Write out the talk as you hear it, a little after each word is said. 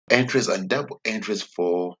entries and double entries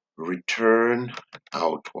for return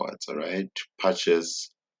outwards. All right,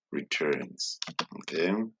 purchase returns.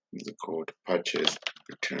 Okay, these are called purchase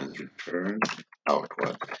returns, return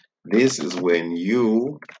outward. This is when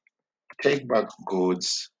you take back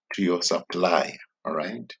goods to your supplier. All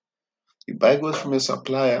right, you buy goods from a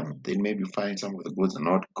supplier, then maybe find some of the goods are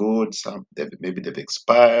not good, maybe they've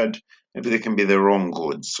expired, maybe they can be the wrong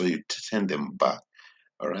goods, so you send them back.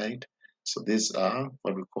 All right, so these are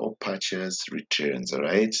what we call purchase returns. All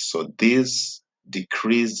right, so this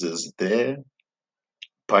decreases the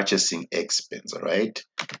purchasing expense. All right,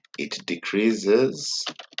 it decreases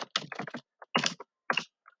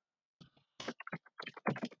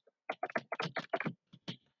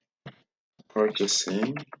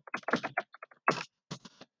purchasing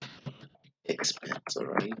expense. All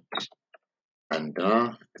right, and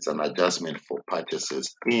it's an adjustment for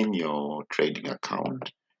purchases in your trading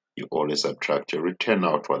account. You always subtract your return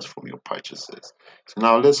outwards from your purchases. So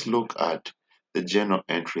now let's look at the journal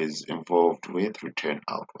entries involved with return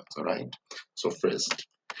outwards. All right, so first,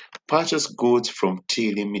 purchase goods from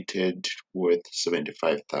T Limited worth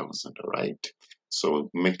 75,000. All right, so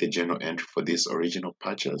make the journal entry for this original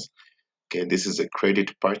purchase. Okay, this is a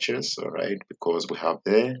credit purchase. All right, because we have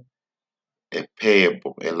there a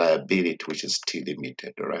payable, a liability, which is T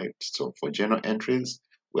Limited. All right, so for journal entries,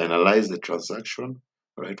 we analyze the transaction.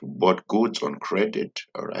 All right, we bought goods on credit.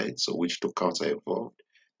 All right, so which two accounts are involved?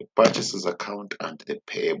 The purchases account and the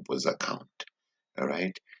payables account. All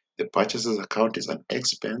right, the purchases account is an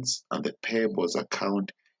expense and the payables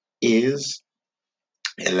account is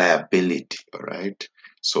a liability. All right,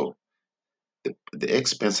 so the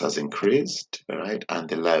expense has increased, all right, and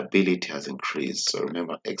the liability has increased. So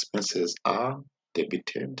remember, expenses are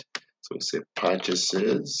debited. So we say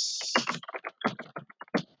purchases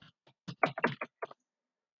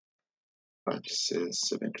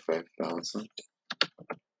 75,000.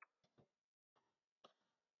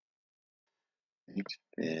 Right?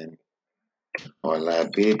 And our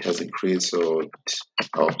liability has increased, so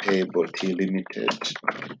our payable T Limited,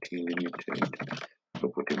 T Limited,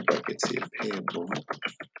 we'll put in brackets here, payable,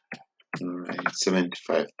 all right,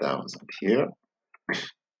 75,000 here.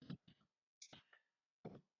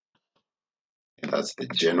 And that's the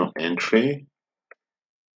journal entry,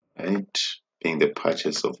 right? Being the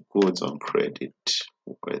purchase of goods on credit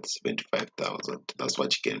worth 75,000. That's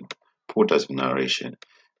what you can put as narration.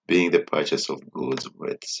 Being the purchase of goods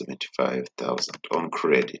worth 75,000 on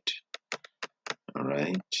credit. All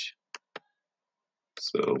right.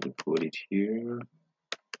 So we put it here.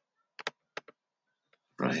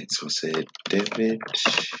 Right. So say debit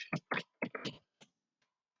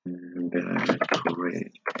and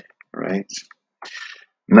credit. Right.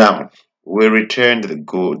 Now we returned the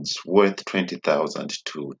goods worth 20,000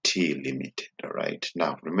 to T Limited. All right.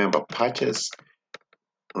 Now remember,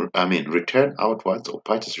 return outwards or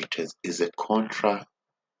purchase returns is a contra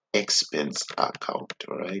expense account.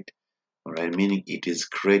 All right, meaning it is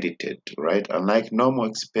credited. Right, unlike normal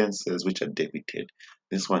expenses which are debited,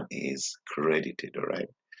 this one is credited. All right,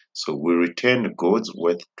 so we return goods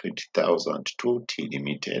worth 20,000 to T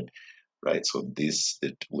Limited. Right, so this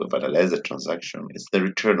that we've analyzed the transaction is the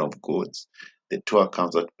return of goods. The two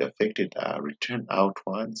accounts that be affected are return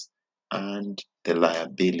outwards and the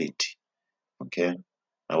liability. Okay,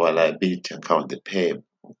 our liability account, the payable.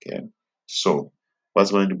 Okay, so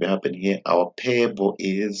what's going to be happening here? Our payable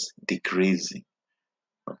is decreasing.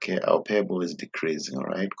 Okay, our payable is decreasing. All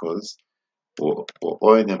right, because we're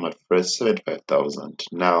owing them at first 75,000.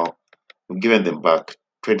 Now we've given them back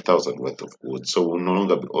 20,000 worth of goods, so we'll no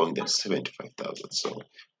longer be owing them 75,000. So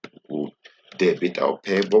we'll debit our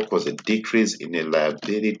payable because a decrease in a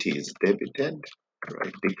liability is debited.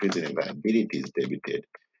 Right, decrease in a liability is debited.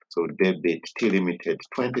 So debit T Limited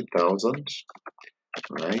 20,000,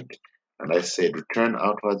 right? And I said return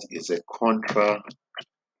outwards is a contra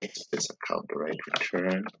expense account, right?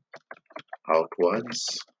 Return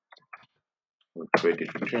outwards,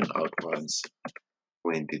 credit return outwards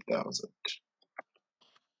 20,000,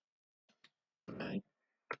 right?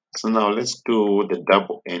 So now let's do the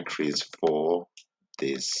double entries for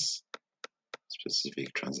this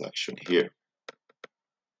specific transaction here.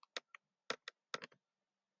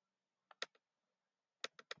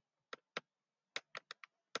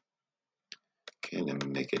 Okay, let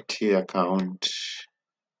me make a T account.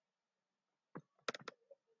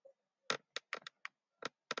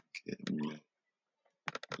 Okay,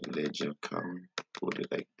 ledger account, put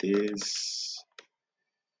it like this.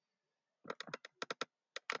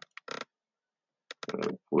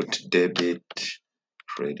 Put debit,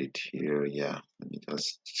 credit here. Yeah, let me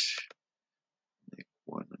just make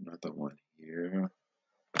another one here.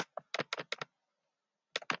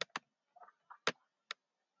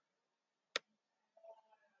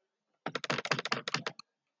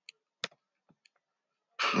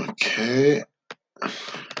 Okay,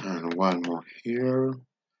 and one more here.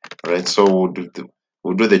 All right, so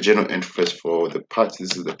we'll do the general interface for the purchase.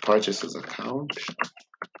 This is the purchases account.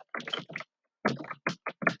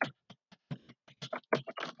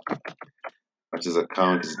 Purchase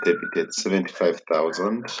account is debited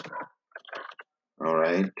 75,000. All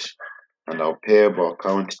right, and our payable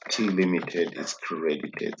account T Limited is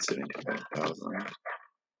credited 75,000.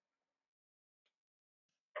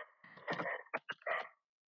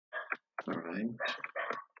 All right.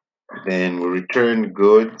 Then we return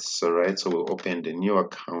goods. All right, so we'll open the new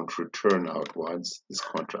account, return outwards. This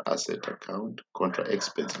contra asset account, contra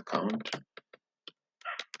expense account.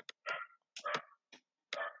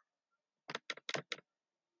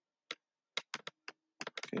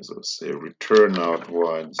 Okay, so say return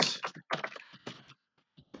outwards.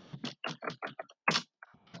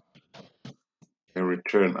 And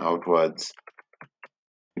return outwards.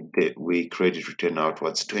 We credit return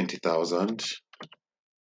outwards 20,000,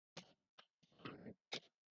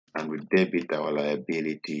 and we debit our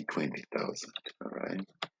liability 20,000. All right.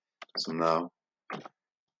 So now,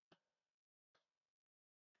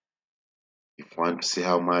 if we want to see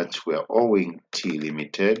how much we're owing T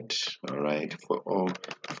Limited, all right, if we're all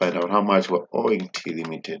find out how much we're owing T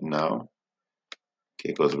Limited now,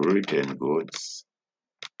 okay, because we return goods,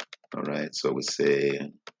 all right, so we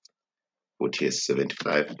say put here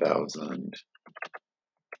 75,000,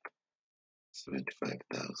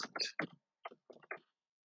 75,000,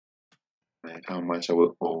 right? How much are we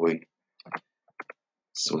owing?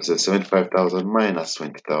 So we say 75,000 minus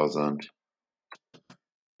 20,000.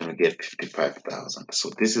 And we get 55,000. So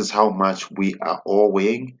this is how much we are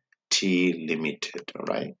owing T Limited. All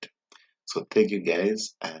right. So thank you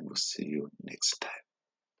guys, and we'll see you next time.